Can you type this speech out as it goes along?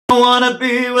I don't wanna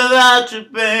be without you,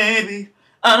 baby.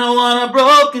 I don't want a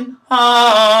broken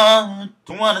heart.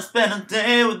 Don't wanna spend a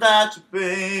day without you,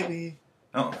 baby.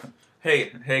 Oh,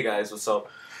 hey guys, what's up?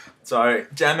 Sorry,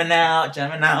 jamming out.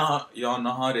 Y'all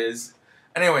know how it is.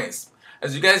 Anyways,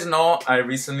 as you guys know, I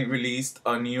recently released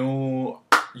a new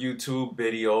YouTube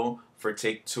video for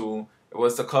Take-Two. It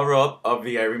was the cover-up of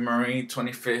the Irene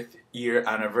 25th year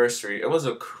anniversary. It was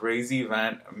a crazy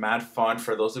event, mad fun.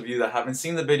 For those of you that haven't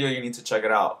seen the video, you need to check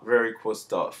it out. Very cool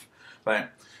stuff.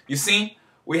 But you see,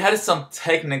 we had some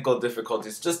technical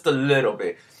difficulties, just a little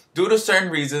bit. Due to certain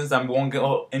reasons, I won't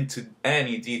go into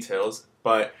any details,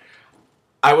 but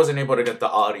I wasn't able to get the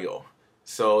audio.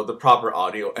 So the proper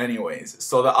audio anyways.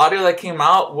 So the audio that came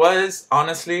out was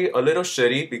honestly a little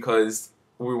shitty because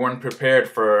we weren't prepared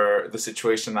for the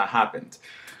situation that happened.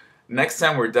 Next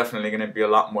time we're definitely going to be a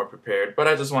lot more prepared, but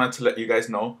I just wanted to let you guys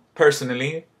know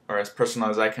personally, or as personal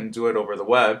as I can do it over the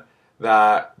web,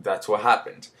 that that's what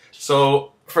happened.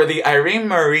 So for the Irene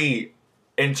Marie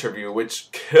interview,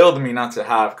 which killed me not to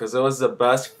have because it was the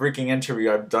best freaking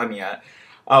interview I've done yet,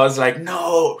 I was like,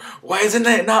 no, why isn't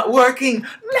it not working?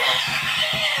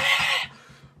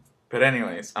 But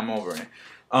anyways, I'm over it.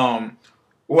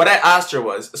 What I asked her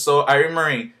was, so Irene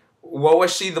Marie, what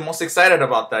was she the most excited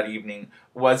about that evening?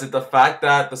 Was it the fact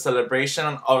that the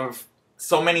celebration of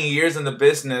so many years in the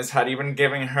business had even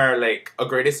given her like a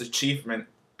greatest achievement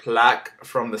plaque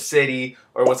from the city?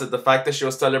 Or was it the fact that she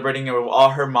was celebrating it with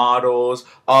all her models,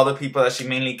 all the people that she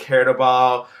mainly cared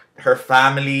about, her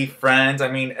family, friends?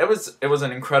 I mean, it was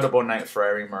an incredible night for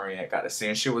Irene Marie, I gotta say,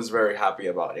 and she was very happy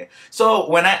about it. So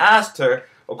when I asked her,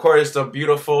 of course, the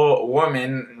beautiful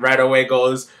woman right away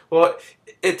goes, well,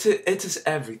 it is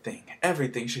everything.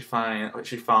 Everything she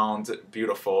found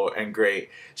beautiful and great.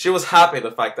 She was happy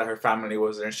the fact that her family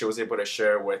was there and she was able to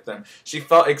share with them. She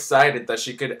felt excited that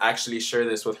she could actually share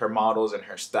this with her models and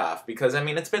her staff. Because, I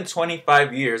mean, it's been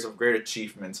 25 years of great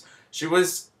achievements. She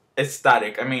was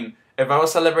ecstatic. I mean, if I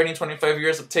was celebrating 25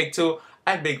 years of Take-Two,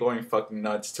 I'd be going fucking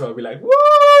nuts too. I'd be like,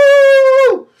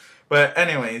 woo! But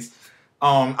anyways,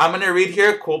 I'm going to read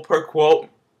here quote per quote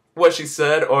what she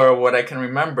said, or what I can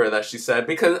remember that she said,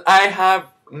 because I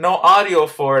have no audio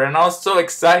for it, and I was so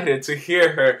excited to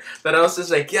hear her that I was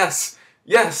just like, yes,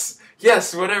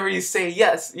 whatever you say,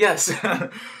 yes.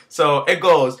 So it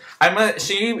goes,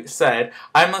 she said,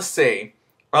 I must say,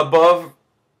 above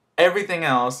everything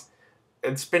else,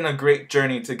 it's been a great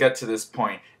journey to get to this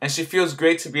point, and she feels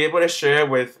great to be able to share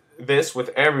with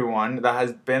everyone that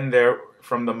has been there,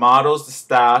 from the models, the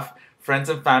staff, friends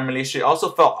and family. She also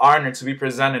felt honored to be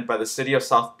presented by the city of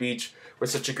South Beach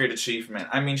with such a great achievement.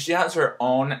 I mean, she has her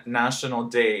own national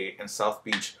day in South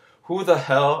Beach. Who the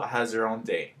hell has their own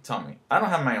day? Tell me. I don't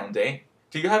have my own day.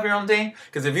 Do you have your own day?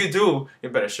 Because if you do, you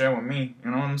better share with me. You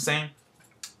know what I'm saying?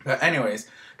 But anyways,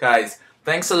 guys,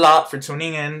 thanks a lot for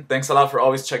tuning in. Thanks a lot for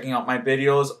always checking out my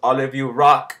videos. All of you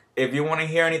rock. If you want to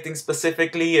hear anything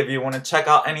specifically, if you want to check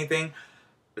out anything,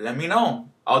 let me know.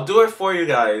 I'll do it for you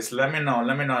guys. Let me know.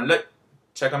 Look,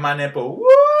 check out my nipple. Woo!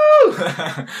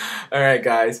 Alright,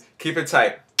 guys. Keep it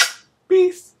tight.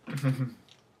 Peace.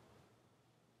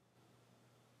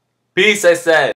 Peace, I said.